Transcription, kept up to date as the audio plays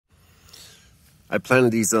I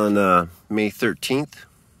planted these on May 13th.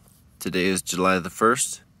 Today is July the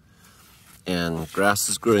 1st. And grass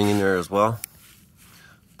is growing in there as well.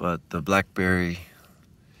 But the blackberry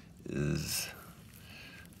is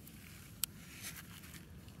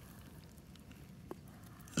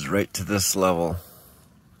right to this level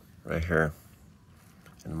right here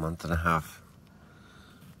in a month and a half.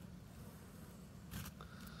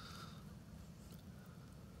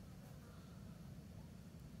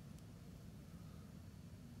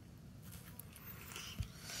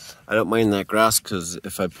 I don't mind that grass because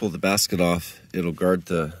if I pull the basket off, it'll guard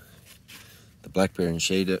the blackberry and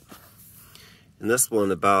shade it. And this one,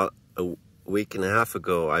 about a week and a half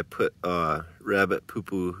ago, I put rabbit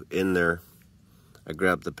poo-poo in there. I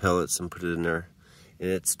grabbed the pellets and put it in there, and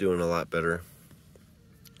it's doing a lot better.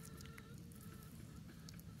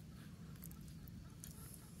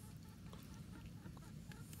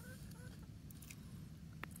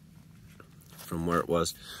 From where it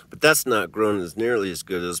was. But that's not grown as nearly as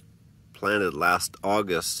good as planted last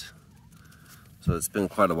August. So it's been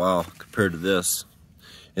quite a while compared to this.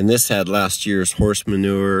 And this had last year's horse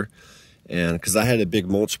manure, and because I had a big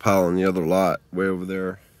mulch pile on the other lot way over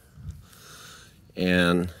there,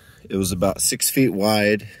 and it was about 6 feet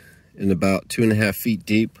wide and about 2.5 feet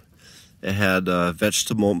deep. It had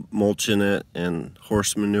vegetable mulch in it and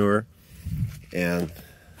horse manure and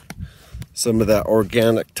some of that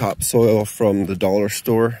organic topsoil from the dollar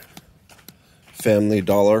store, Family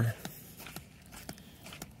Dollar.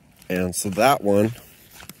 And so that one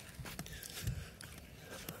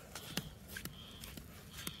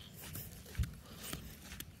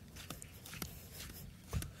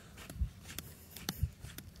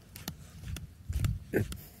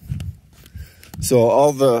so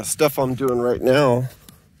all the stuff I'm doing right now,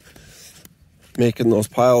 making those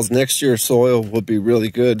piles, next year's soil will be really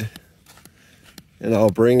good. And I'll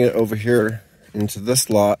bring it over here into this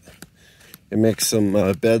lot and make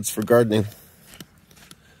some beds for gardening.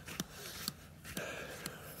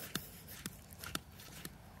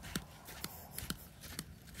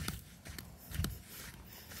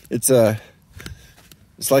 It's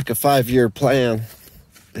like a 5-year plan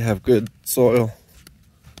to have good soil.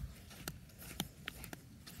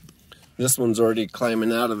 This one's already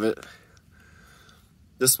climbing out of it.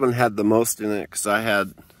 This one had the most in it because I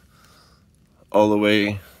had all the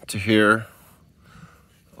way to here,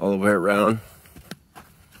 all the way around,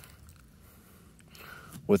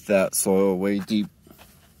 with that soil way deep.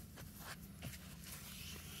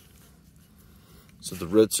 So the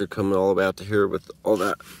roots are coming all the way out to here with all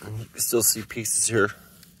that. You can still see pieces here.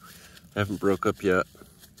 I haven't broke up yet.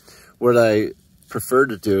 What I prefer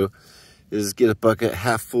to do is get a bucket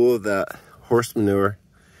half full of that horse manure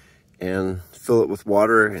and fill it with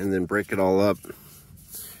water and then break it all up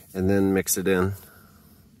and then mix it in.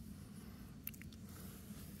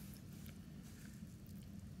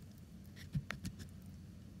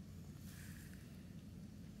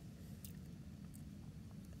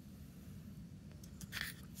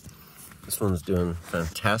 This one's doing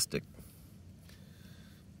fantastic.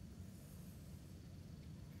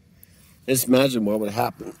 Just imagine what would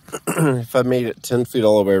happen if I made it 10 feet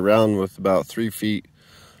all the way around with about 3 feet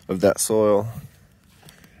of that soil.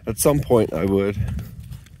 At some point I would.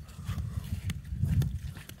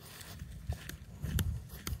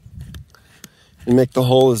 And make the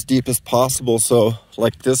hole as deep as possible. So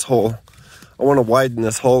like this hole, I want to widen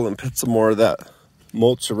this hole and put some more of that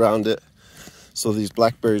mulch around it so these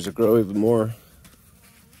blackberries will grow even more.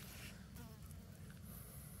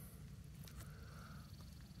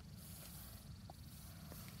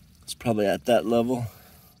 It's probably at that level,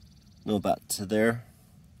 no, about to there.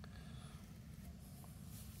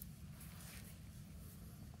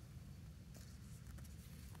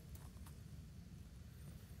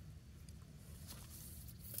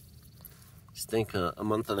 Just think a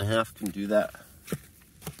month and a half can do that.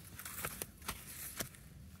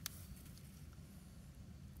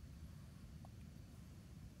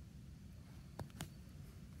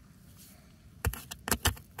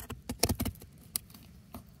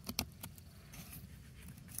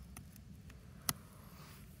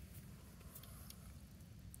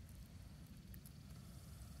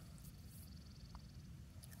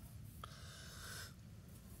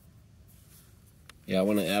 Yeah, I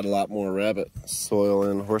want to add a lot more rabbit soil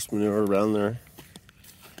and horse manure around there.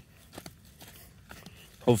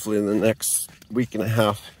 Hopefully in the next week and a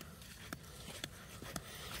half.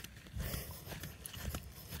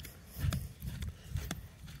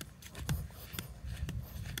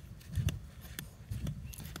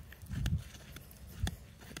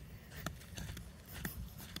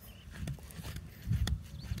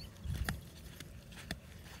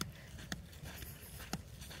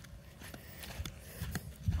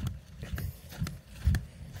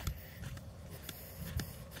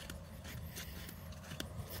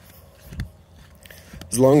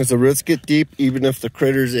 As long as the roots get deep, even if the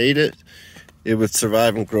critters ate it, it would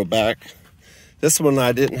survive and grow back. This one,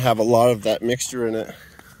 I didn't have a lot of that mixture in it.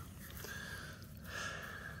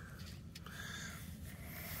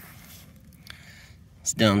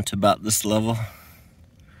 It's down to about this level.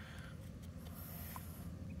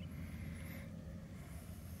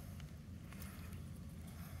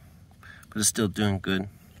 But it's still doing good.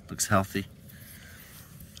 Looks healthy.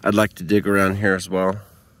 I'd like to dig around here as well.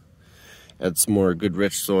 Add some more good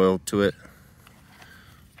rich soil to it.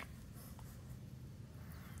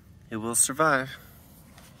 It will survive.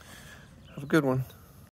 Have a good one.